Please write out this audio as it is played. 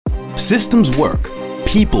Systems work,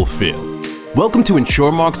 people fail. Welcome to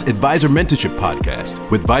InsureMark's Advisor Mentorship Podcast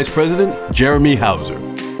with Vice President Jeremy Hauser,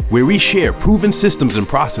 where we share proven systems and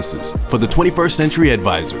processes for the 21st century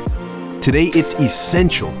advisor. Today, it's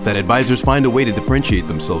essential that advisors find a way to differentiate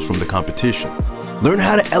themselves from the competition. Learn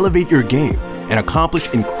how to elevate your game and accomplish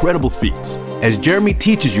incredible feats as Jeremy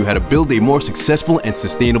teaches you how to build a more successful and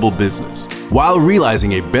sustainable business while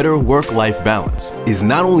realizing a better work-life balance is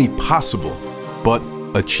not only possible, but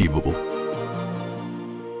achievable.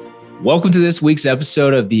 Welcome to this week's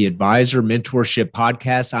episode of the Advisor Mentorship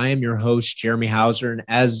Podcast. I am your host, Jeremy Hauser, and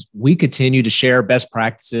as we continue to share best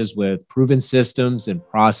practices with proven systems and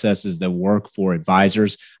processes that work for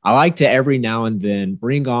advisors, I like to every now and then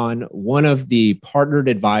bring on one of the partnered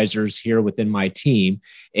advisors here within my team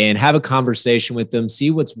and have a conversation with them,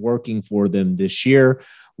 see what's working for them this year,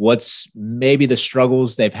 what's maybe the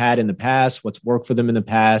struggles they've had in the past, what's worked for them in the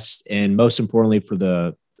past, and most importantly for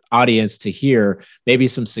the audience to hear maybe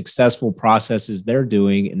some successful processes they're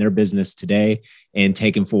doing in their business today and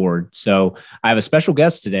taking forward. So I have a special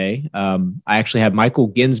guest today. I actually have Michael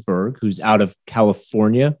Ginsberg, who's out of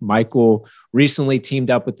California. Michael recently teamed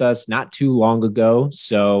up with us not too long ago.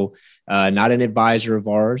 So not an advisor of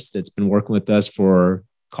ours that's been working with us for,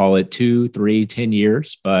 call it 2, 3, 10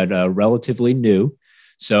 years, but relatively new.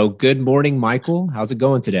 So good morning, Michael. How's it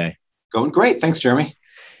going today? Going great. Thanks, Jeremy.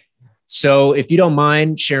 So if you don't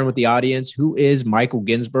mind sharing with the audience, who is Michael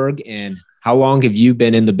Ginsberg and how long have you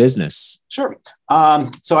been in the business? Sure.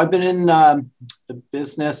 So I've been in the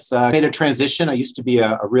business, made a transition. I used to be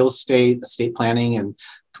a real estate planning and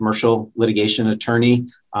commercial litigation attorney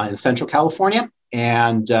in Central California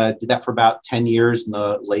and did that for about 10 years in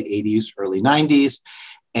the late 80s, early 90s.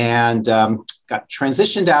 And got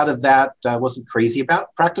transitioned out of that. I wasn't crazy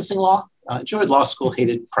about practicing law. Enjoyed law school,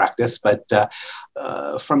 hated practice, but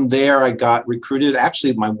from there I got recruited.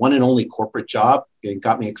 Actually, my one and only corporate job and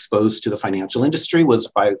got me exposed to the financial industry was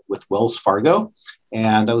with Wells Fargo.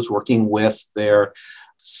 And I was working with their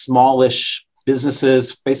smallish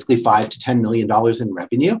businesses, basically $5 to $10 million in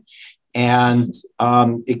revenue. And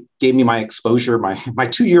it gave me my exposure, my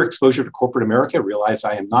 2-year exposure to corporate America. I realized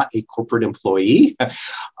I am not a corporate employee.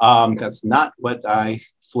 That's not what I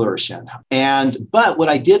flourish in. But what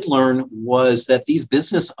I did learn was that these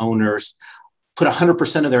business owners put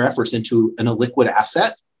 100% of their efforts into an illiquid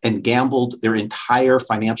asset and gambled their entire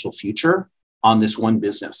financial future on this one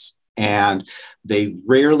business. And they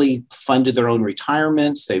rarely funded their own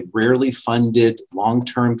retirements. They rarely funded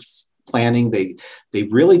long-term planning. They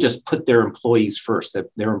really just put their employees first, that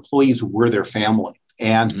their employees were their family.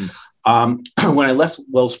 And when I left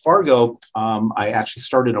Wells Fargo, I actually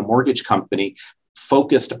started a mortgage company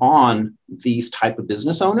focused on these type of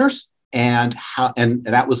business owners and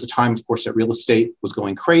that was the time, of course, that real estate was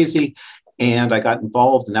going crazy. And I got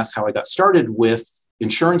involved, and that's how I got started with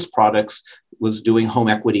insurance products, was doing home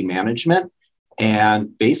equity management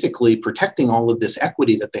and basically protecting all of this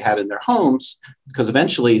equity that they had in their homes, because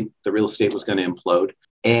eventually the real estate was going to implode.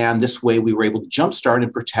 And this way we were able to jumpstart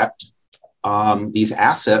and protect these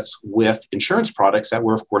assets with insurance products that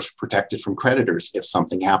were, of course, protected from creditors if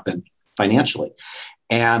something happened financially.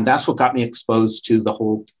 And that's what got me exposed to the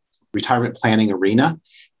whole retirement planning arena.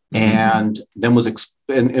 And then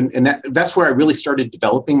that's where I really started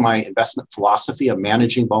developing my investment philosophy of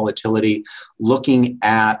managing volatility, looking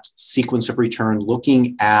at sequence of return,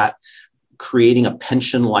 looking at creating a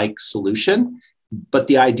pension-like solution. But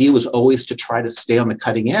the idea was always to try to stay on the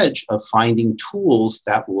cutting edge of finding tools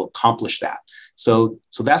that will accomplish that. So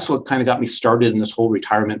that's what kind of got me started in this whole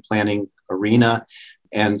retirement planning arena,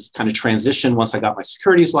 and kind of transitioned once I got my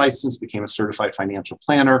securities license, became a certified financial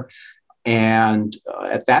planner. And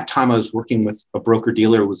at that time, I was working with a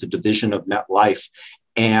broker-dealer. It was a division of MetLife.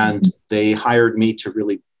 And they hired me to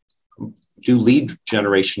really do lead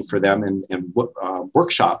generation for them and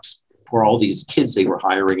workshops for all these kids they were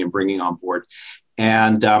hiring and bringing on board.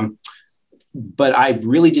 And but I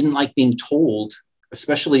really didn't like being told,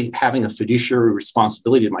 especially having a fiduciary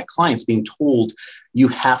responsibility to my clients, being told you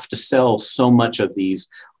have to sell so much of these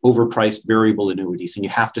overpriced variable annuities, and you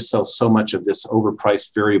have to sell so much of this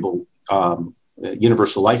overpriced variable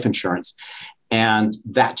universal life insurance. And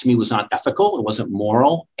that to me was not ethical. It wasn't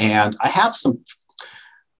moral. And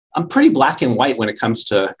I'm pretty black and white when it comes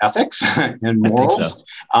to ethics and morals.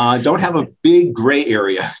 Don't have a big gray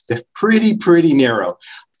area. They're pretty narrow.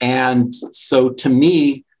 And so to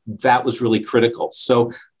me, that was really critical.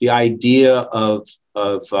 So the idea of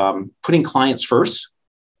putting clients first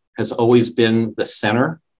has always been the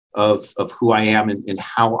center of who I am and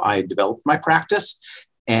how I developed my practice.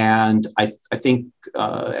 And I think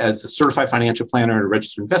as a certified financial planner and a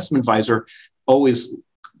registered investment advisor, always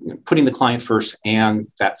putting the client first and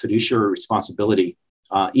that fiduciary responsibility.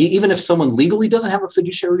 Even if someone legally doesn't have a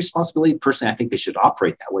fiduciary responsibility, personally, I think they should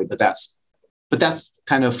operate that way. But that's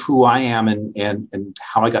kind of who I am and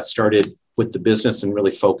how I got started with the business and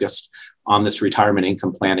really focused on this retirement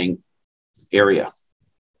income planning area.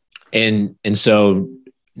 And so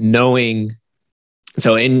in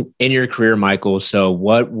your career, Michael, so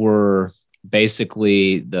what were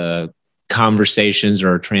basically the conversations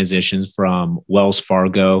or transitions from Wells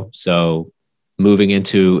Fargo? So moving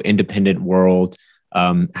into independent world,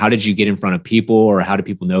 how did you get in front of people, or how did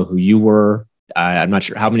people know who you were? I'm not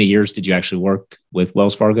sure. How many years did you actually work with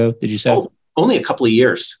Wells Fargo, did you say? Only a couple of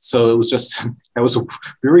years. So it was that was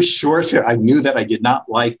very short. I knew that I did not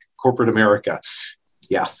like corporate America.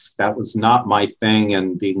 Yes, that was not my thing,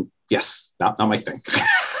 and not my thing.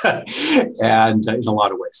 And in a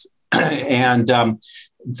lot of ways. And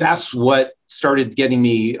that's what started getting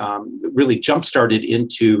me really jump-started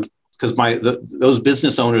into, because those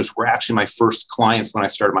business owners were actually my first clients when I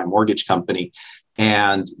started my mortgage company.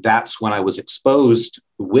 And that's when I was exposed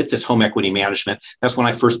with this home equity management. That's when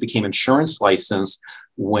I first became insurance licensed,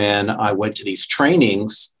 when I went to these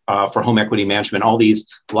trainings for home equity management. All these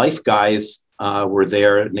life guys were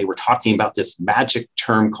there, and they were talking about this magic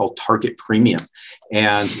term called target premium.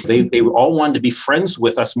 And they all wanted to be friends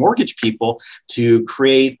with us mortgage people to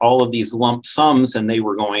create all of these lump sums, and they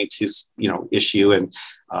were going to, issue and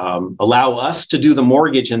allow us to do the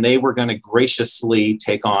mortgage, and they were going to graciously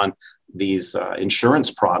take on these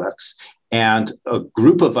insurance products. And a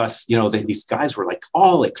group of us, these guys were like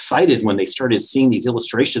all excited when they started seeing these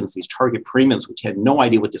illustrations, these target premiums, which had no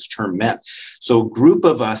idea what this term meant. So a group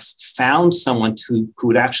of us found someone who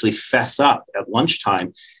would actually fess up at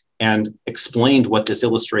lunchtime and explained what this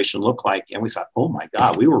illustration looked like. And we thought, oh my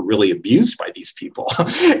God, we were really abused by these people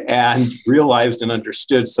and realized and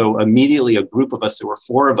understood. So immediately a group of us, there were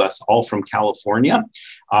 4 of us, all from California.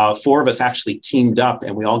 4 of us actually teamed up,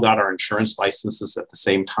 and we all got our insurance licenses at the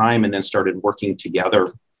same time, and then started working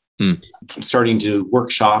together, starting to do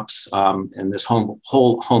workshops in this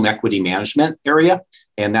whole home equity management area.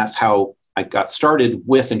 And that's how I got started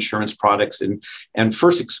with insurance products and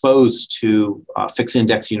first exposed to fixed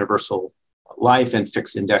index universal life and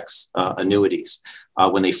fixed index annuities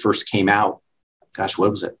when they first came out. Gosh,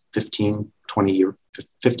 what was it?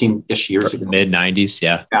 15-ish years ago. Mid 90s.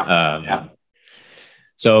 Yeah. Yeah.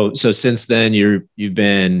 So since then you've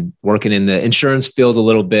been working in the insurance field a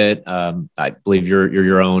little bit. I believe you're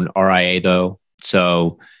your own RIA though.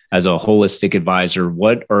 So as a holistic advisor,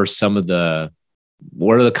 what are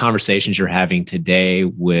the conversations you're having today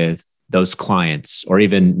with those clients or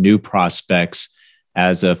even new prospects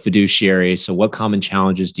as a fiduciary? So what common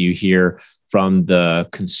challenges do you hear from the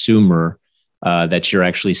consumer that you're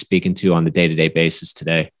actually speaking to on the day-to-day basis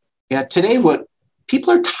today? Yeah, today what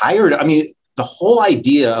people are tired. I mean, the whole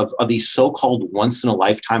idea of these so-called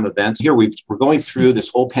once-in-a-lifetime events. Here we're going through this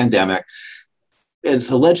whole pandemic.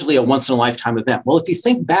 It's allegedly a once-in-a-lifetime event. Well, if you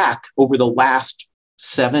think back over the last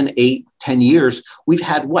 7, 8, 10 years, we've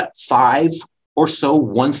had 5 or so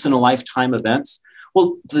once-in-a-lifetime events.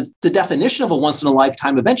 Well, the definition of a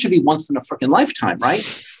once-in-a-lifetime event should be once in a freaking lifetime, right?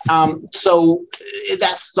 So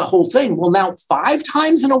that's the whole thing. Well, now 5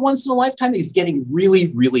 times in a once-in-a-lifetime is getting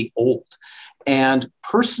really, really old. And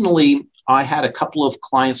personally, I had a couple of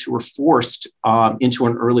clients who were forced into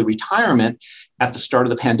an early retirement at the start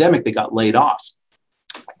of the pandemic. They got laid off,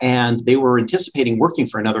 and they were anticipating working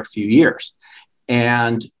for another few years.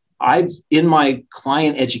 And in my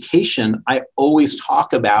client education, I always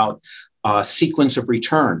talk about sequence of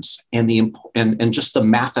returns and just the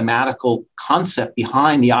mathematical concept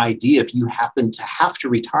behind the idea. If you happen to have to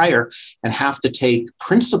retire and have to take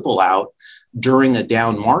principal out during a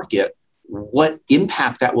down market, what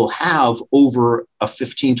impact that will have over a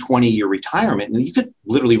 15, 20-year retirement. And you could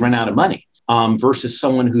literally run out of money versus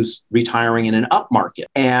someone who's retiring in an up market.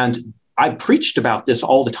 And I preached about this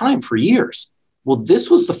all the time for years. Well, this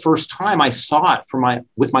was the first time I saw it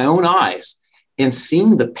with my own eyes, and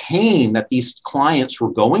seeing the pain that these clients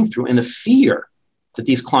were going through and the fear that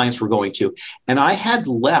these clients were going to. And I had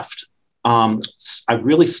left, I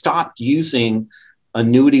really stopped using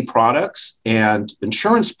annuity products and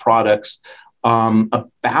insurance products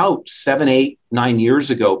about 7, 8, 9 years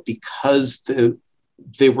ago because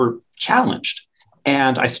they were challenged.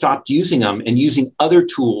 And I stopped using them and using other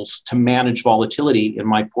tools to manage volatility in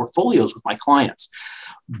my portfolios with my clients.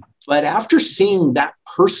 But after seeing that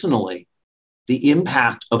personally, the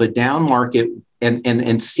impact of a down market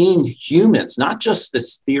and seeing humans, not just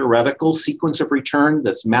this theoretical sequence of return,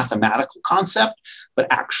 this mathematical concept, but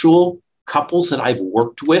actual couples that I've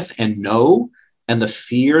worked with and know, and the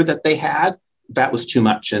fear that they had, that was too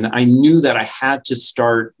much. And I knew that I had to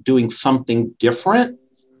start doing something different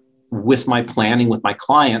with my planning with my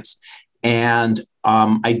clients. And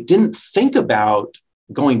I didn't think about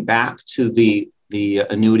going back to the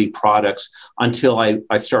annuity products until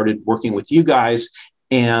I started working with you guys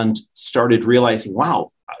and started realizing, wow,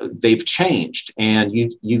 they've changed. And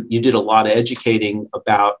you did a lot of educating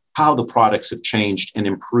about how the products have changed and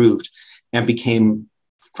improved and became,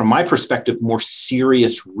 from my perspective, more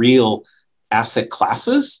serious, real asset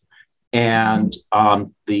classes. And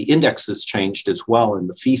the indexes changed as well, and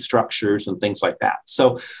the fee structures and things like that.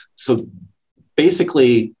 So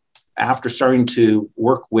basically, after starting to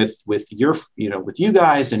work with you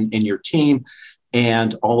guys and your team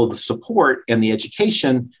and all of the support and the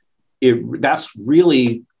education, that's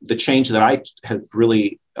really the change that I have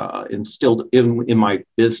really instilled in my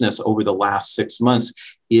business over the last 6 months,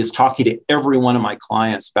 is talking to every one of my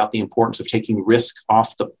clients about the importance of taking risk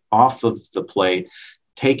off of the plate,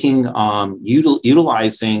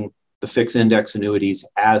 utilizing the fixed index annuities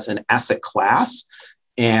as an asset class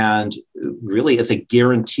and really as a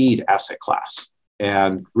guaranteed asset class,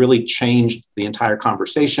 and really changed the entire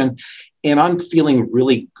conversation. And I'm feeling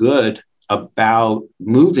really good about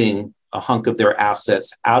moving a hunk of their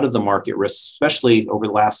assets out of the market risk, especially over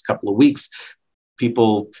the last couple of weeks.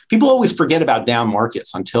 People always forget about down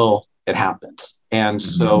markets until it happens. And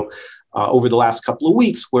so over the last couple of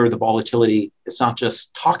weeks, where the volatility, it's not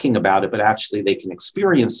just talking about it, but actually they can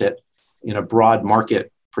experience it in a broad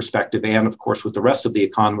market perspective. And of course, with the rest of the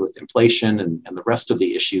economy, with inflation and the rest of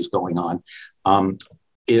the issues going on,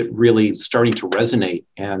 it really is starting to resonate,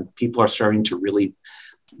 and people are starting to really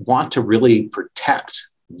want to really protect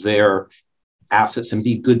their assets and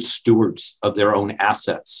be good stewards of their own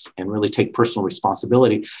assets and really take personal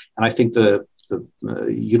responsibility. And I think the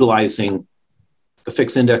utilizing the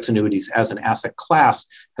fixed index annuities as an asset class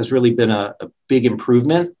has really been a big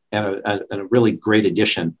improvement and a really great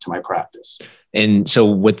addition to my practice. And so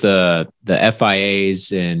with the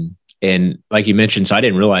FIAs and like you mentioned, so I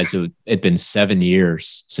didn't realize it'd been 7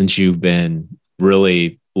 years since you've been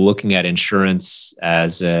really looking at insurance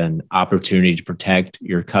as an opportunity to protect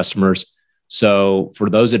your customers. So for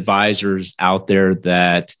those advisors out there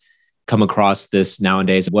that come across this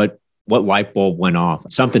nowadays, what light bulb went off?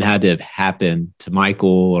 Something had to have happened to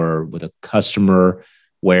Michael or with a customer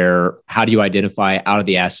where, how do you identify out of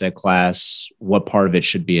the asset class, what part of it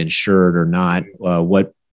should be insured or not?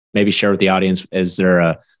 What, maybe share with the audience, was there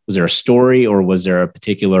a story, or was there a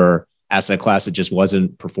particular asset class that just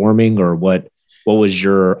wasn't performing, or what was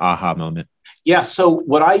your aha moment? Yeah. So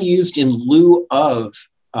what I used in lieu of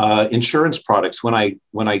insurance products when I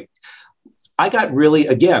got really,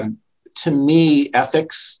 again, to me,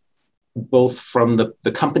 ethics, both from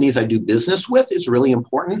the companies I do business with, is really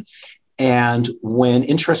important. And when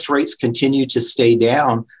interest rates continue to stay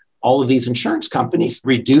down, all of these insurance companies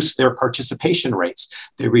reduced their participation rates.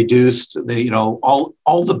 They reduced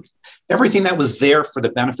everything that was there for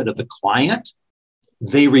the benefit of the client,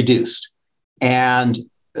 they reduced. And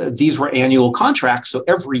these were annual contracts. So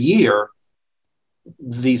every year,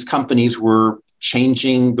 these companies were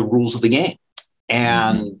changing the rules of the game.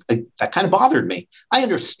 And that kind of bothered me. I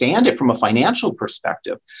understand it from a financial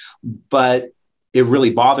perspective, but it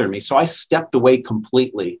really bothered me. So I stepped away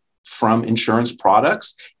completely from insurance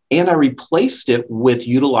products, and I replaced it with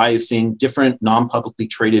utilizing different non-publicly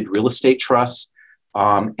traded real estate trusts.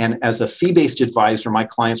 And as a fee-based advisor, my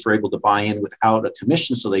clients were able to buy in without a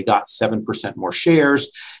commission. So they got 7% more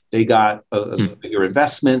shares. They got a bigger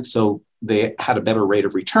investment. So they had a better rate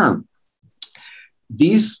of return.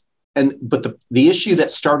 But the issue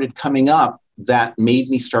that started coming up that made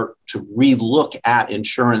me start to relook at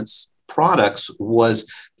insurance products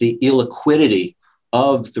was the illiquidity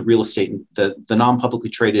of the real estate, the non-publicly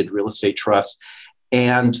traded real estate trusts,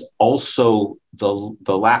 and also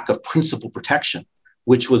the lack of principal protection,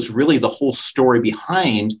 which was really the whole story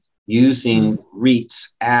behind using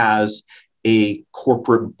REITs as a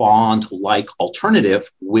corporate bond-like alternative,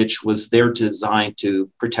 which was there designed to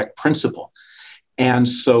protect principal. And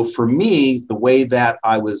so for me, the way that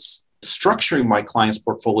I was structuring my clients'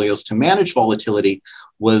 portfolios to manage volatility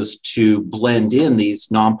was to blend in these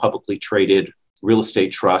non-publicly traded real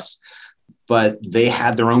estate trusts, but they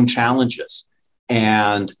had their own challenges.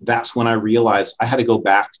 And that's when I realized I had to go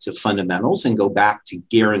back to fundamentals and go back to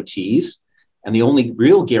guarantees. And the only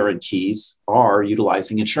real guarantees are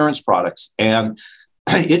utilizing insurance products. And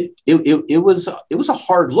it was a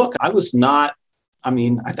hard look. I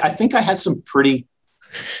think I had some pretty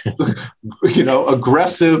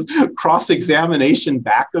aggressive cross-examination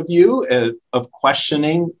back of you, of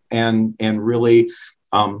questioning and really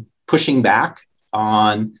pushing back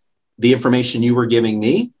on the information you were giving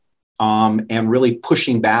me, and really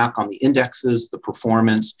pushing back on the indexes, the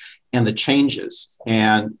performance, and the changes.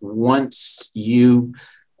 And once you,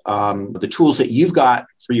 the tools that you've got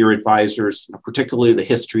for your advisors, particularly the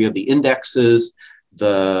history of the indexes,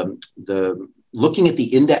 the looking at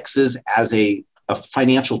the indexes as a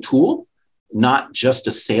financial tool, not just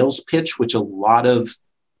a sales pitch, which a lot of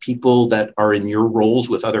people that are in your roles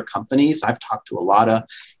with other companies, I've talked to a lot of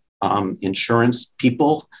insurance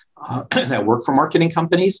people that work for marketing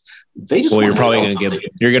companies. They just you're probably going to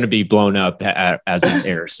you're going to be blown up as this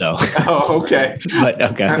airs. So, oh, okay. But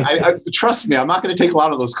okay. Trust me, I'm not going to take a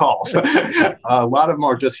lot of those calls. A lot of them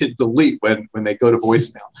are just hit delete when they go to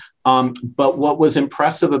voicemail. But what was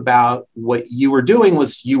impressive about what you were doing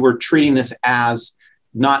was you were treating this as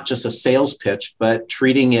not just a sales pitch, but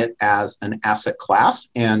treating it as an asset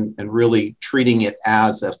class and really treating it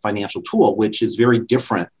as a financial tool, which is very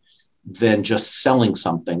different than just selling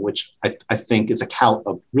something, which I think is a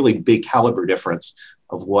really big caliber difference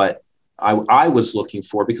of what I was looking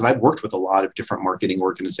for, because I've worked with a lot of different marketing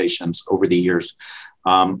organizations over the years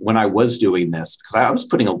when I was doing this, because I was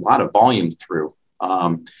putting a lot of volume through.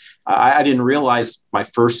 I didn't realize my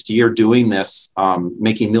first year doing this,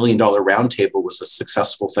 making $1 Million Roundtable was a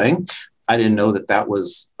successful thing. I didn't know that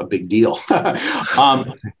was a big deal.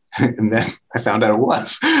 And then I found out it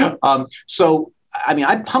was. So, I mean,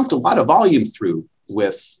 I pumped a lot of volume through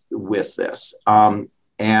with this.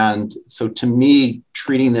 And so to me,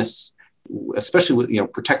 treating this, especially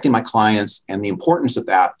with, protecting my clients and the importance of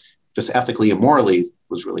that, just ethically and morally,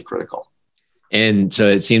 was really critical. And so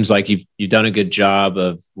it seems like you've done a good job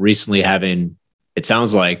of recently having, it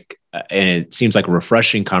sounds like, and it seems like a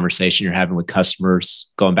refreshing conversation you're having with customers,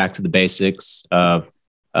 going back to the basics of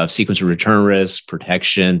sequence of return risk,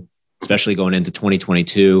 protection, especially going into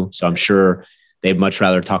 2022. So I'm sure they'd much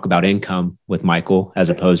rather talk about income with Michael as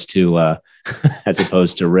opposed to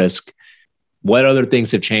risk. What other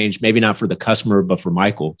things have changed? Maybe not for the customer, but for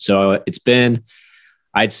Michael. So it's been,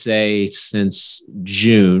 I'd say, since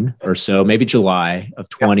June or so, maybe July of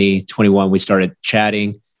 2021, we started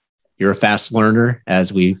chatting. You're a fast learner,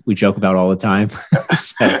 as we joke about all the time.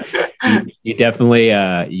 So you definitely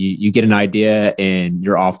you get an idea and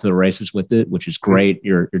you're off to the races with it, which is great.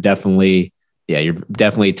 You're definitely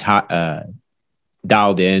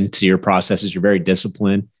dialed in to your processes. You're very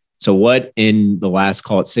disciplined. So what in the last,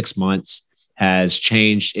 call it 6 months, has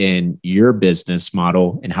changed in your business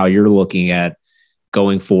model and how you're looking at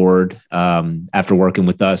going forward after working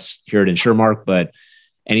with us here at InsureMark, but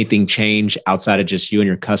anything change outside of just you and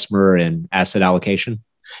your customer and asset allocation?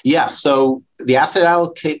 Yeah. So the asset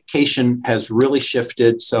allocation has really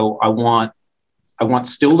shifted. So I want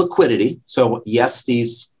still liquidity. So yes,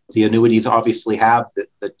 the annuities obviously have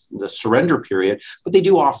the surrender period, but they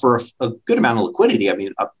do offer a good amount of liquidity. I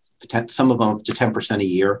mean, some of them up to 10% a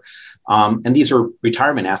year. And these are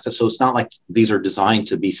retirement assets. So it's not like these are designed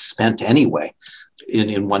to be spent anyway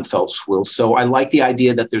in one fell swoop. So I like the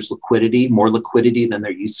idea that there's liquidity, more liquidity than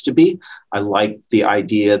there used to be. I like the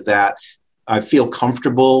idea that I feel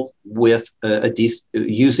comfortable with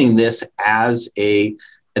using this as an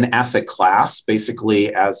asset class,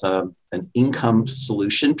 basically as an income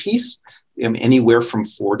solution piece, anywhere from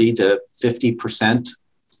 40 to 50%,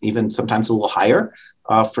 even sometimes a little higher.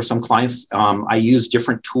 For some clients, I use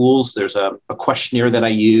different tools. There's a questionnaire that I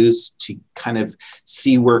use to kind of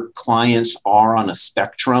see where clients are on a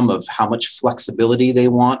spectrum of how much flexibility they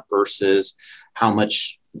want versus how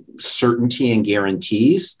much certainty and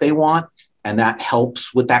guarantees they want. And that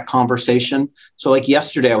helps with that conversation. So like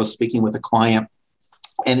yesterday, I was speaking with a client,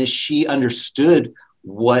 and as she understood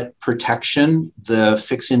what protection the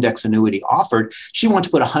fixed index annuity offered, she wanted to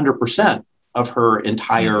put 100% of her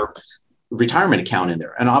entire retirement account in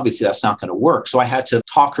there. And obviously that's not going to work. So I had to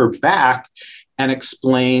talk her back and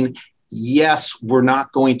explain, yes, we're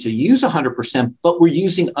not going to use 100%, but we're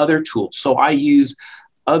using other tools. So I use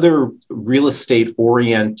other real estate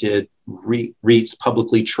oriented REITs,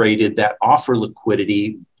 publicly traded, that offer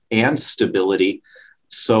liquidity and stability.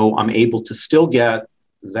 So I'm able to still get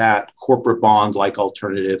that corporate bond like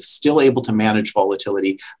alternative, still able to manage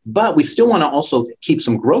volatility, but we still want to also keep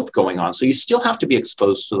some growth going on. So you still have to be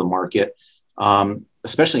exposed to the market,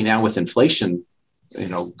 especially now with inflation,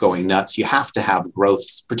 going nuts. You have to have growth,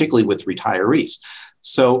 particularly with retirees.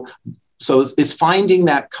 So it's finding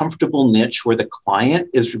that comfortable niche where the client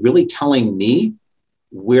is really telling me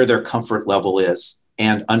where their comfort level is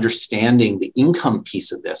and understanding the income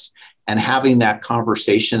piece of this and having that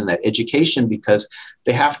conversation and that education, because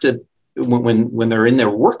they have to, when they're in their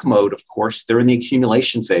work mode, of course, they're in the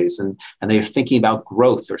accumulation phase and they're thinking about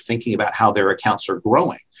growth. They're thinking about how their accounts are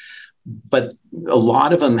growing. But a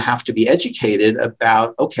lot of them have to be educated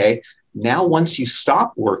about, okay, now once you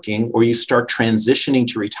stop working or you start transitioning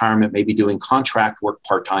to retirement, maybe doing contract work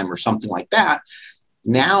part-time or something like that,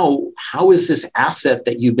 now how is this asset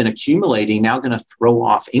that you've been accumulating now going to throw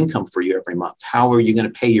off income for you every month? How are you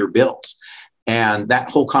going to pay your bills? And that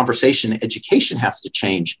whole conversation, education has to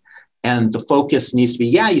change. And the focus needs to be,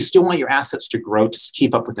 yeah, you still want your assets to grow to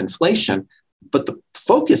keep up with inflation, but the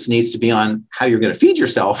focus needs to be on how you're going to feed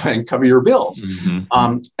yourself and cover your bills.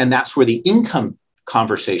 And that's where the income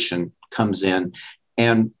conversation comes in.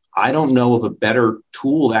 And I don't know of a better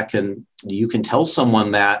tool that you can tell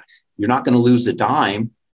someone that you're not going to lose a dime.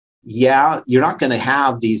 Yeah, you're not going to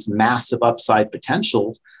have these massive upside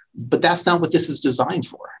potentials, but that's not what this is designed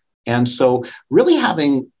for. And so really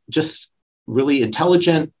having just really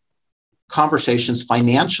intelligent conversations,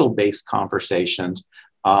 financial-based conversations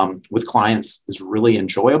with clients is really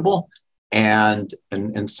enjoyable and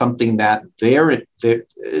something that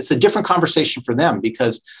it's a different conversation for them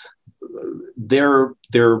because their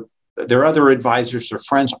other advisors or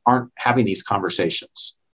friends aren't having these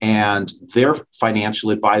conversations. And their financial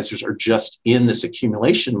advisors are just in this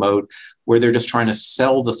accumulation mode where they're just trying to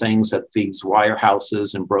sell the things that these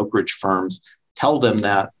wirehouses and brokerage firms tell them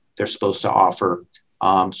that they're supposed to offer.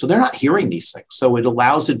 So they're not hearing these things. So it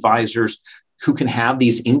allows advisors who can have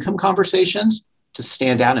these income conversations to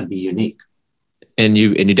stand out and be unique. And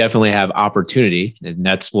you definitely have opportunity. And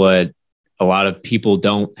that's what a lot of people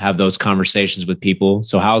don't have, those conversations with people.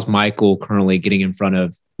 So how's Michael currently getting in front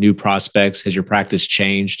of new prospects? Has your practice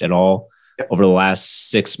changed at all over the last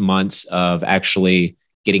 6 months of actually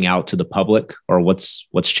getting out to the public, or what's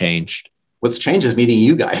changed? What's changed is meeting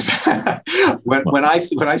you guys. when I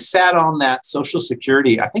sat on that Social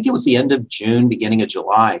Security, I think it was the end of June, beginning of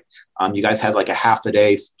July. You guys had like a half a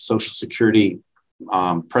day Social Security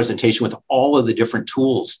presentation with all of the different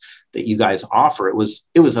tools that you guys offer. It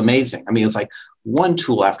was amazing. I mean, it's like one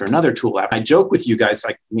tool after another tool. I joke with you guys,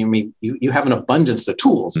 like, I mean, you have an abundance of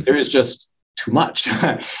tools. There is just too much.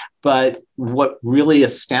 But what really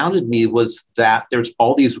astounded me was that there's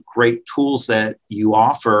all these great tools that you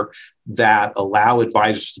offer that allow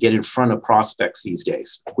advisors to get in front of prospects these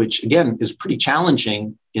days, which again is pretty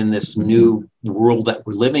challenging in this new world that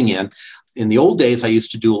we're living in. In the old days, I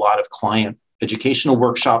used to do a lot of client educational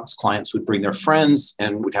workshops. Clients would bring their friends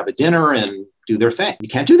and would have a dinner and do their thing. You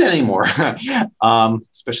can't do that anymore,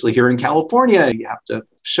 especially here in California. You have to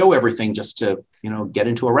show everything just to, get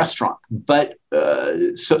into a restaurant. But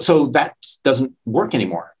so that doesn't work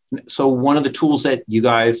anymore. So one of the tools that you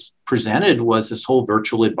guys presented was this whole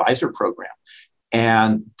virtual advisor program.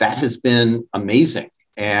 And that has been amazing.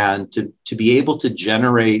 And to be able to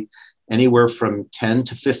generate anywhere from 10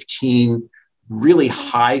 to 15 really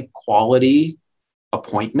high quality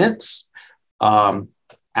appointments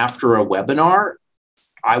after a webinar,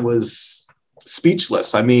 I was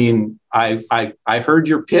speechless. I mean, I heard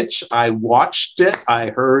your pitch. I watched it. I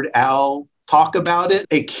heard Al talk about it.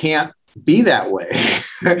 It can't be that way,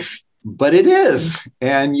 but it is.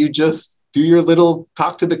 And you just do your little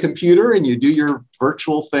talk to the computer and you do your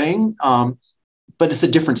virtual thing. But it's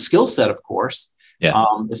a different skill set, of course. Yeah.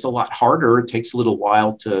 It's a lot harder. It takes a little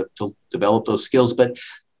while to develop those skills, but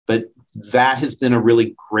that has been a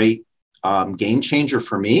really great game changer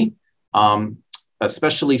for me,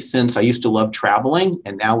 especially since I used to love traveling,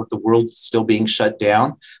 and now with the world still being shut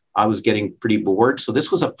down, I was getting pretty bored. So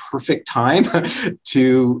this was a perfect time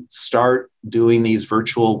to start doing these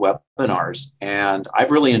virtual webinars, and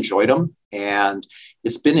I've really enjoyed them, and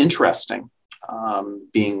it's been interesting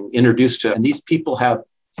being introduced to. And these people have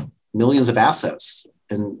millions of assets.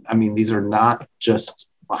 And I mean, these are not just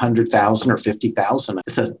 100,000 or 50,000.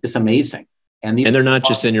 It's amazing. And they're not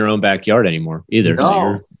just in your own backyard anymore either.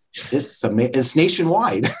 No, it's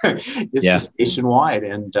nationwide. It's just nationwide.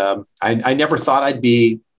 And I never thought I'd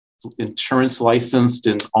be insurance licensed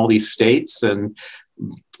in all these states.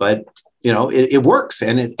 But it works,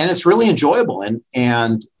 and it's really enjoyable.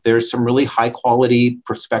 And there's some really high quality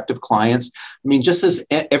prospective clients. I mean, just as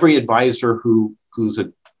every advisor who's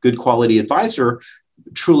a good quality advisor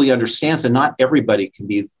truly understands that not everybody can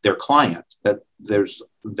be their client, that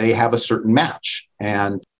they have a certain match.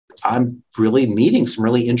 And I'm really meeting some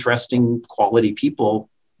really interesting quality people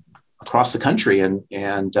across the country. And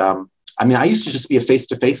I mean, I used to just be a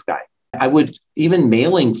face-to-face guy. I would, even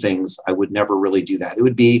mailing things, I would never really do that. It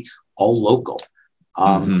would be all local.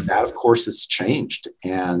 That of course has changed.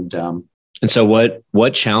 And so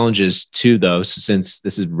what challenges to those, since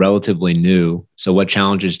this is relatively new, so what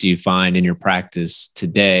challenges do you find in your practice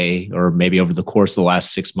today, or maybe over the course of the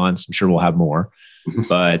last 6 months? I'm sure we'll have more,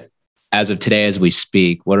 but as of today, as we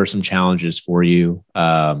speak, what are some challenges for you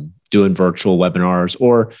doing virtual webinars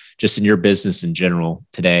or just in your business in general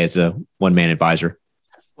today as a one-man advisor?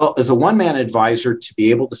 Well, as a one-man advisor, to be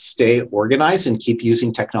able to stay organized and keep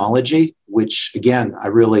using technology, which again, I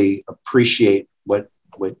really appreciate what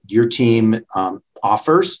your team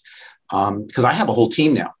offers, because I have a whole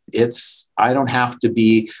team now. I don't have to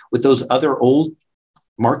be with those other old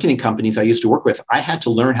marketing companies I used to work with. I had to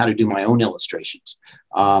learn how to do my own illustrations.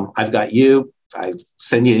 I've got you. I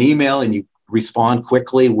send you an email and you respond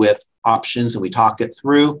quickly with options and we talk it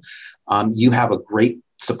through. You have a great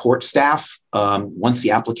support staff. Once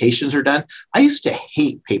the applications are done, I used to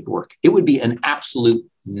hate paperwork. It would be an absolute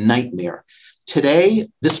nightmare. Today,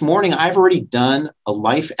 this morning, I've already done a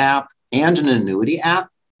life app and an annuity app,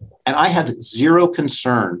 and I have zero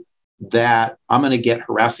concern that I'm going to get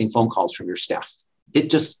harassing phone calls from your staff. It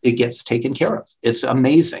gets taken care of. It's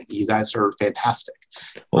amazing. You guys are fantastic.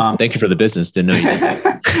 Well, thank you for the business. Didn't know you did.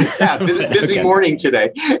 Yeah, busy okay. Morning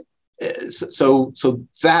today. So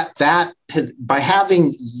that has, by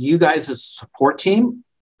having you guys as a support team,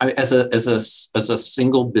 as a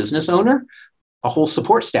single business owner, a whole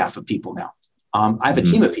support staff of people now. I have a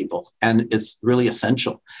team of people, and it's really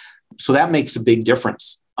essential. So that makes a big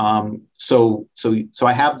difference. So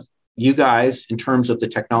I have you guys in terms of the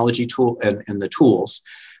technology tool and the tools,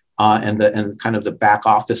 and kind of the back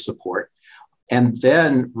office support. And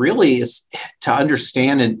then really is to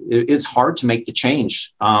understand, and it's hard to make the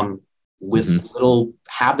change with little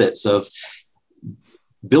habits of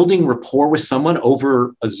building rapport with someone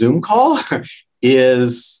over a Zoom call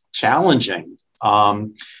is challenging.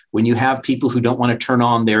 When you have people who don't want to turn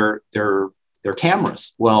on their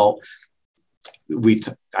cameras, well,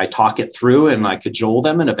 I talk it through and I cajole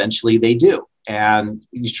them, and eventually they do. And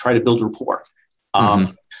you try to build rapport.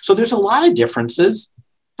 So there's a lot of differences,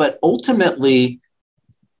 but ultimately,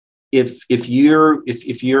 if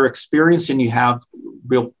you're experienced and you have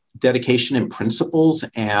real dedication and principles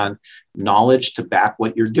and knowledge to back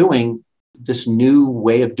what you're doing, this new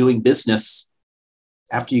way of doing business,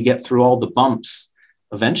 after you get through all the bumps,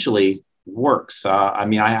 eventually works. I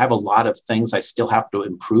have a lot of things I still have to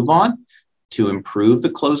improve on to improve the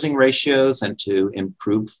closing ratios and to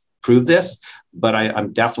improve this, but I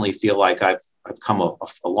definitely feel like I've come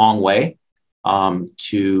a long way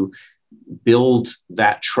to build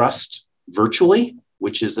that trust virtually,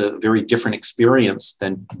 which is a very different experience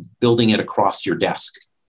than building it across your desk.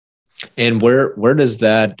 And where does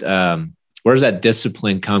that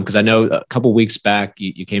discipline come? Because I know a couple of weeks back,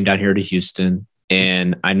 you came down here to Houston,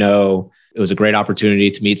 and I know it was a great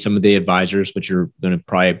opportunity to meet some of the advisors, which you're going to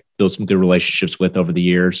probably build some good relationships with over the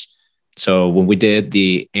years. So when we did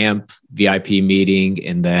the AMP VIP meeting,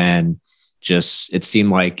 and then it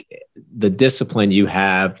seemed like the discipline you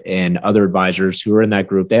have and other advisors who are in that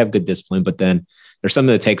group, they have good discipline, but then there's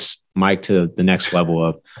something that takes Mike to the next level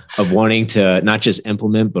of wanting to not just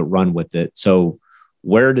implement, but run with it. So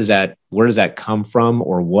where does that come from,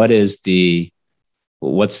 or what's the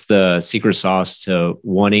secret sauce to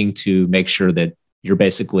wanting to make sure that you're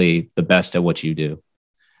basically the best at what you do?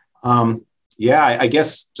 I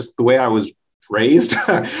guess just the way I was raised.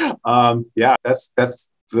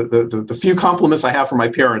 That's the few compliments I have from my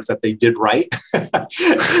parents, that they did right.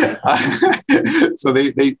 So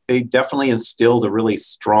they definitely instilled a really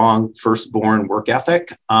strong firstborn work ethic.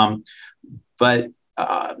 But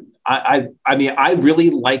I really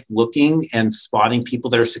like looking and spotting people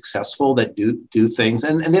that are successful, that do things,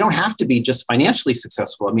 and they don't have to be just financially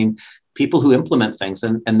successful. I mean, people who implement things.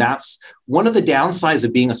 And that's one of the downsides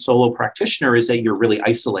of being a solo practitioner, is that you're really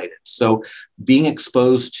isolated. So being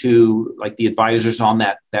exposed to like the advisors on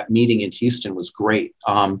that meeting in Houston was great.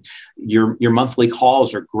 Your monthly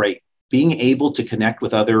calls are great. Being able to connect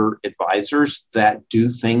with other advisors that do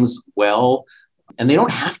things well, and they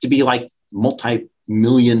don't have to be like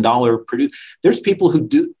multi-million-dollar produce. There's people who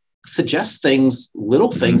do suggest things,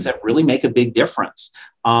 little things that really make a big difference.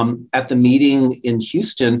 At the meeting in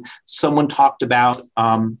Houston, someone talked about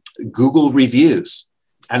Google reviews.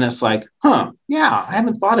 And it's like, I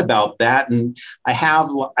haven't thought about that. And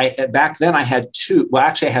back then I had two, well,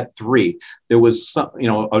 actually I had three. There was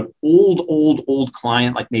an old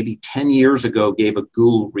client, like maybe 10 years ago, gave a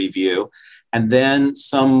Google review. And then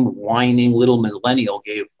some whining little millennial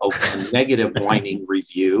gave a negative whining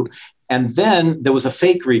review. And then there was a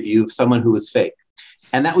fake review of someone who was fake.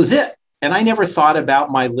 And that was it. And I never thought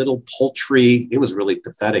about my little paltry, it was really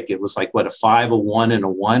pathetic. It was like, a 5, a 1, and a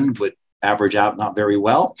 1 would average out not very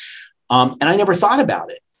well. And I never thought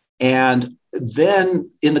about it. And then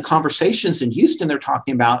in the conversations in Houston, they're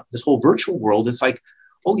talking about this whole virtual world. It's like,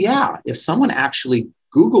 oh yeah, if someone actually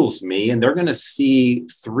Googles me and they're going to see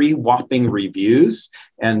 3 whopping reviews,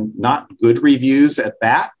 and not good reviews at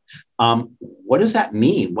that, What does that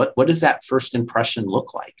mean? What does that first impression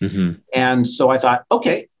look like? Mm-hmm. And so I thought,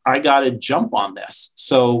 okay, I got to jump on this.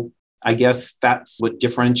 So I guess that's what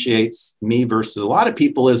differentiates me versus a lot of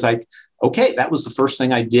people is like, okay, that was the first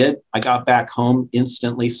thing I did. I got back home,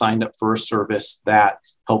 instantly signed up for a service that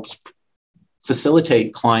helps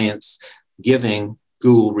facilitate clients giving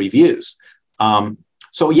Google reviews.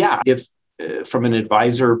 So yeah, if from an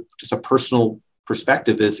advisor, just a personal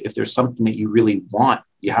perspective, if there's something that you really want,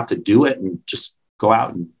 you have to do it and just go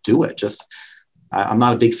out and do it. I'm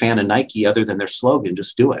not a big fan of Nike other than their slogan,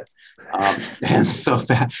 just do it. And so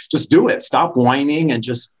just do it, stop whining and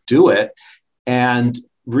just do it. And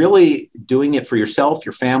really doing it for yourself,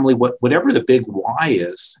 your family, whatever the big why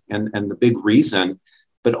is and the big reason.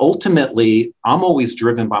 But ultimately, I'm always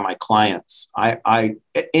driven by my clients.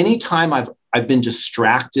 Anytime I've been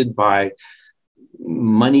distracted by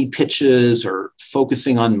money pitches or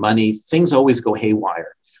focusing on money, things always go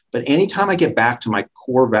haywire. But anytime I get back to my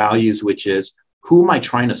core values, which is who am I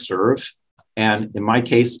trying to serve? And in my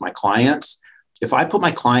case, my clients, if I put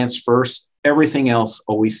my clients first, everything else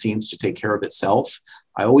always seems to take care of itself.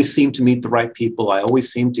 I always seem to meet the right people. I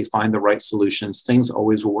always seem to find the right solutions. Things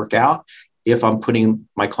always will work out if I'm putting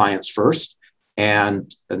my clients first.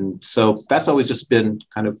 And so that's always just been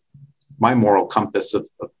kind of my moral compass of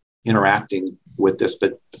interacting with this,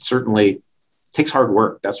 but certainly takes hard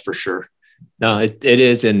work. That's for sure. No, it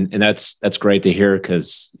is. And that's great to hear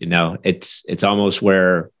because, it's almost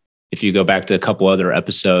where if you go back to a couple other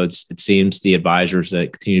episodes, it seems the advisors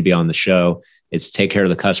that continue to be on the show, it's take care of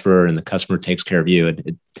the customer and the customer takes care of you.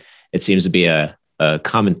 And it seems to be a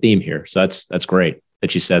common theme here. So that's great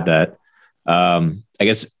that you said that. I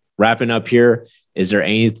guess wrapping up here, is there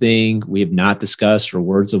anything we have not discussed or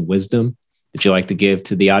words of wisdom that you like to give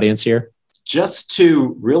to the audience here? Just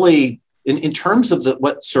to really, in terms of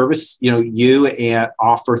what service, you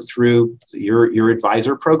offer through your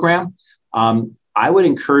advisor program, I would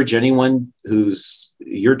encourage anyone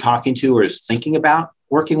you're talking to or is thinking about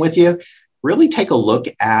working with you, really take a look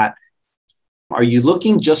at, are you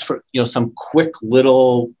looking just for, some quick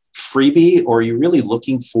little freebie, or are you really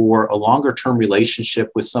looking for a longer term relationship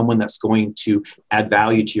with someone that's going to add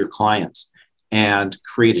value to your clients and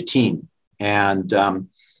create a team? And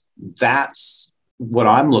that's what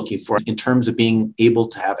I'm looking for in terms of being able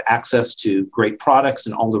to have access to great products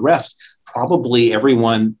and all the rest. Probably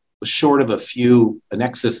everyone, short of a few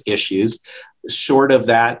Nexus issues, short of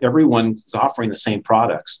that, everyone is offering the same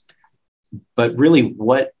products. But really,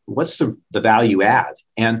 what's the value add?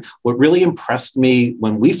 And what really impressed me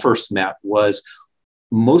when we first met was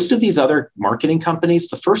most of these other marketing companies,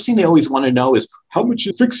 the first thing they always want to know is, how much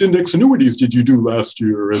fixed index annuities did you do last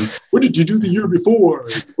year? And what did you do the year before?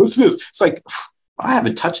 What's this? It's like, I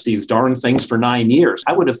haven't touched these darn things for 9 years.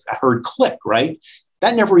 I would have heard click, right?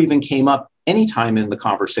 That never even came up anytime in the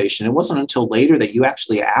conversation. It wasn't until later that you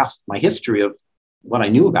actually asked my history of what I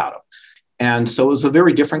knew about them. And so it was a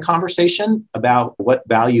very different conversation about what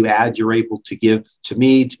value add you're able to give to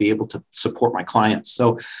me to be able to support my clients.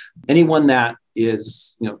 So anyone that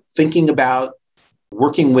is, thinking about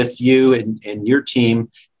working with you and your team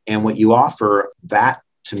and what you offer, that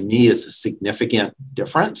to me is a significant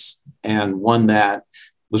difference and one that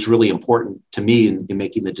was really important to me in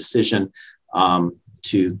making the decision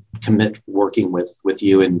to commit working with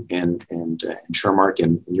you and Insuremark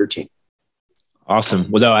and your team. Awesome.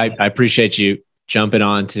 Well, no, I appreciate you jumping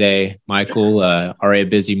on today, Michael. Already a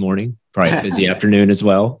busy morning, probably a busy afternoon as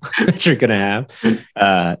well that you're going to have.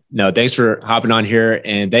 No, thanks for hopping on here.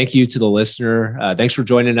 And thank you to the listener. Thanks for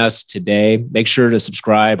joining us today. Make sure to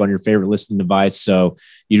subscribe on your favorite listening device so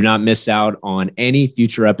you do not miss out on any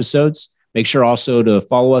future episodes. Make sure also to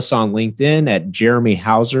follow us on LinkedIn at Jeremy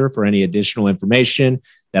Hauser for any additional information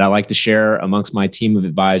that I like to share amongst my team of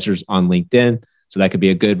advisors on LinkedIn. So that could be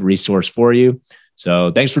a good resource for you.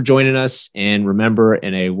 So thanks for joining us. And remember,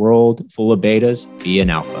 in a world full of betas, be an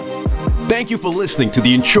alpha. Thank you for listening to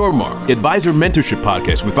the Insuremark Advisor Mentorship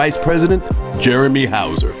Podcast with Vice President Jeremy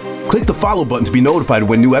Hauser. Click the follow button to be notified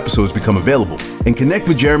when new episodes become available and connect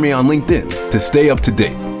with Jeremy on LinkedIn to stay up to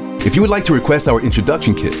date. If you would like to request our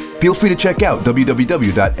introduction kit, feel free to check out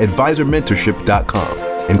www.advisormentorship.com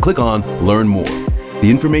and click on Learn More. The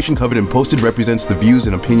information covered and posted represents the views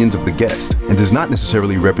and opinions of the guest and does not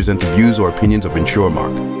necessarily represent the views or opinions of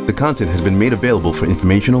Insuremark. The content has been made available for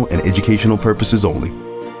informational and educational purposes only.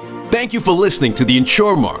 Thank you for listening to the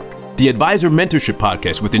Insuremark, the Advisor Mentorship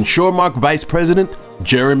Podcast with Insuremark Vice President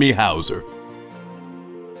Jeremy Hauser.